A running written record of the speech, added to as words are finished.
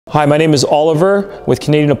Hi, my name is Oliver with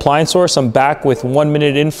Canadian Appliance Source. I'm back with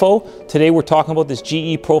 1-minute info. Today we're talking about this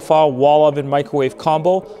GE Profile wall oven microwave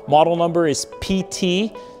combo. Model number is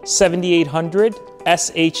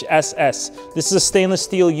PT7800SHSS. This is a stainless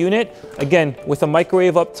steel unit, again with a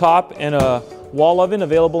microwave up top and a wall oven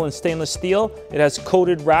available in stainless steel. It has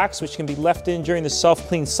coated racks which can be left in during the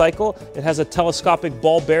self-clean cycle. It has a telescopic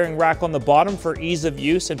ball bearing rack on the bottom for ease of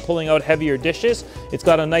use and pulling out heavier dishes. It's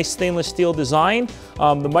got a nice stainless steel design.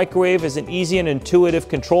 The microwave is an easy and intuitive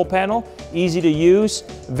control panel, easy to use,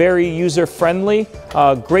 very user-friendly,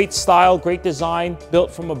 great style, great design,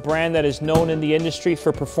 built from a brand that is known in the industry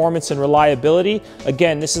for performance and reliability.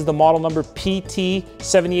 Again, this is the model number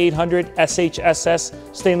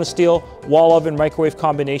PT7800SHSS stainless steel wall oven microwave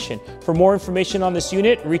combination. For more information on this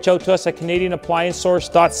unit, reach out to us at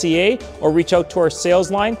CanadianApplianceSource.ca or reach out to our sales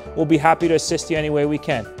line. We'll be happy to assist you any way we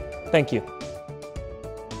can. Thank you.